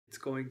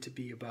going to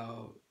be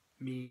about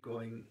me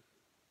going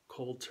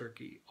cold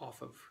turkey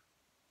off of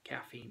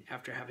caffeine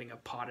after having a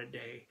pot a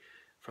day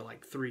for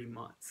like 3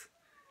 months.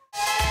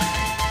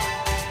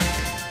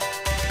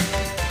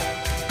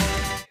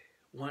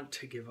 Want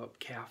to give up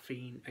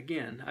caffeine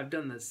again. I've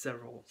done this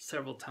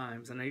several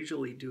times, and I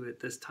usually do it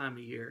this time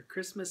of year.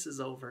 Christmas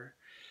is over,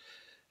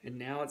 and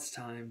now it's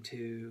time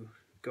to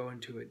go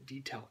into a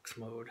detox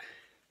mode.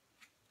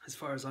 As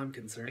far as I'm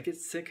concerned, I get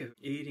sick of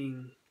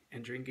eating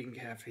and drinking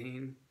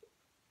caffeine,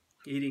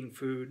 eating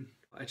food.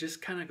 I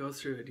just kind of go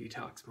through a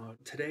detox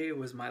mode. Today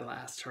was my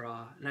last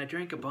hurrah, and I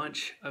drank a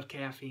bunch of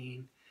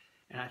caffeine,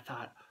 and I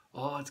thought,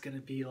 oh, it's gonna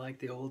be like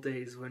the old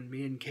days when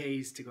me and Kay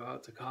used to go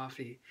out to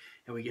coffee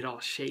and we get all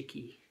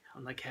shaky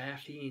on the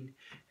caffeine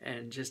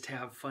and just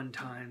have fun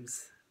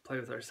times, play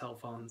with our cell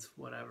phones,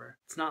 whatever.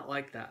 It's not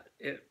like that.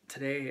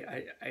 Today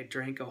I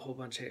drank a whole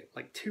bunch of,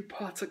 like 2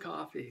 pots of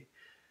coffee,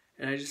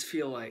 and I just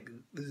feel like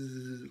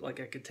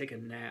I could take a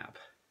nap.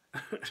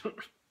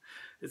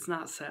 It's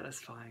not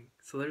satisfying.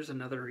 So there's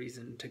another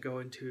reason to go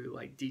into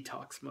like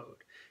detox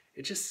mode.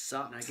 It just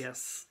sucks. I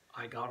guess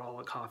I got all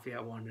the coffee I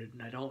wanted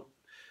and I don't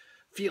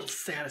feel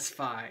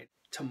satisfied.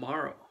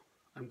 Tomorrow,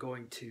 I'm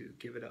going to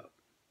give it up.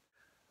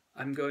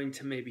 I'm going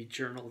to maybe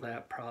journal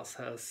that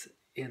process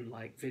in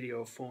like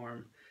video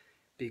form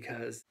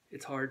because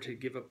it's hard to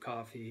give up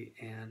coffee,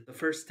 and the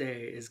first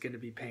day is going to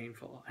be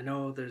painful. I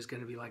know there's going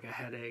to be like a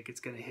headache.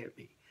 It's going to hit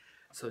me.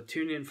 So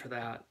tune in for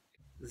that.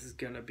 This is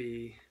going to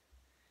be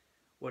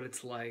what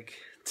it's like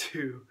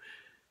to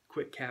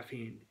quit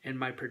caffeine. And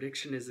my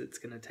prediction is it's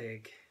going to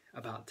take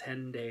about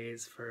 10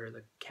 days for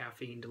the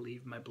caffeine to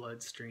leave my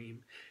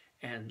bloodstream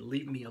and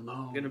leave me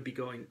alone. I'm going to be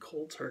going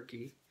cold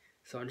turkey.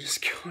 So I'm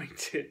just going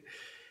to,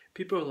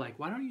 people are like,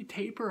 why don't you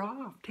taper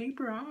off?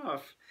 Taper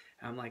off.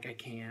 And I'm like, I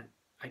can't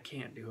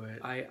do it.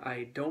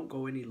 I don't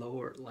go any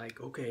lower.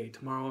 Like, okay,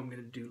 tomorrow I'm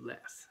going to do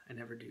less. I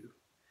never do.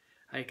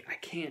 I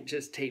can't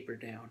just taper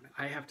down.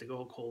 I have to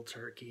go cold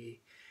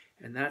turkey.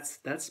 And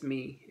that's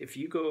me. If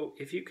you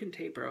can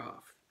taper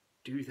off,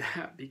 do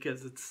that,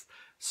 because it's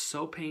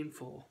so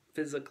painful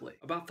physically.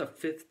 About the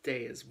 5th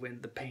day is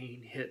when the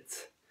pain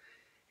hits,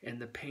 and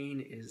the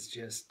pain is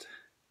just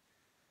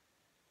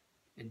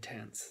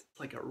intense. It's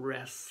like a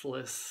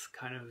restless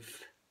kind of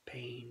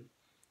pain,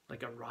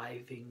 like a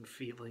writhing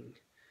feeling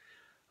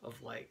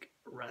of like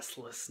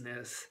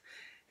restlessness,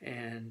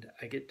 and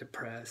I get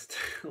depressed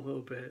a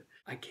little bit.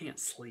 I can't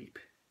sleep,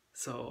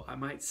 so I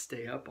might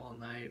stay up all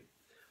night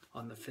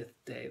on the 5th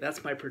day.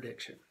 That's my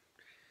prediction.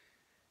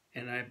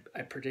 And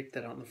I predict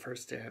that on the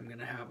 1st day I'm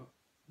gonna have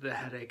the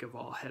headache of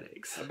all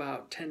headaches.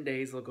 About 10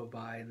 days will go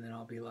by, and then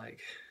I'll be like,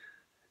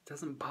 it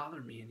doesn't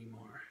bother me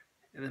anymore.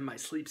 And then my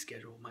sleep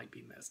schedule might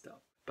be messed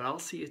up. But I'll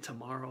see you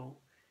tomorrow,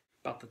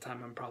 about the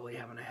time I'm probably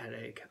having a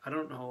headache. I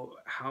don't know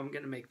how I'm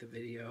gonna make the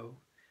video.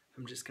 If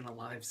I'm just gonna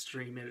live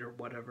stream it or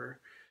whatever.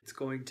 It's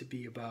going to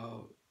be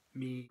about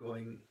me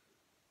going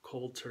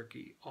cold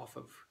turkey off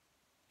of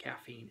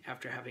caffeine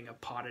after having a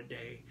pot a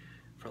day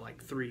for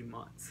like 3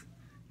 months.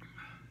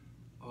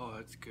 Oh,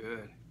 it's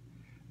good.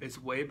 It's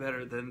way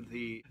better than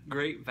the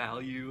Great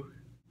Value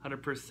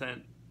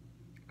 100%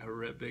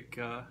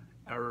 Arabica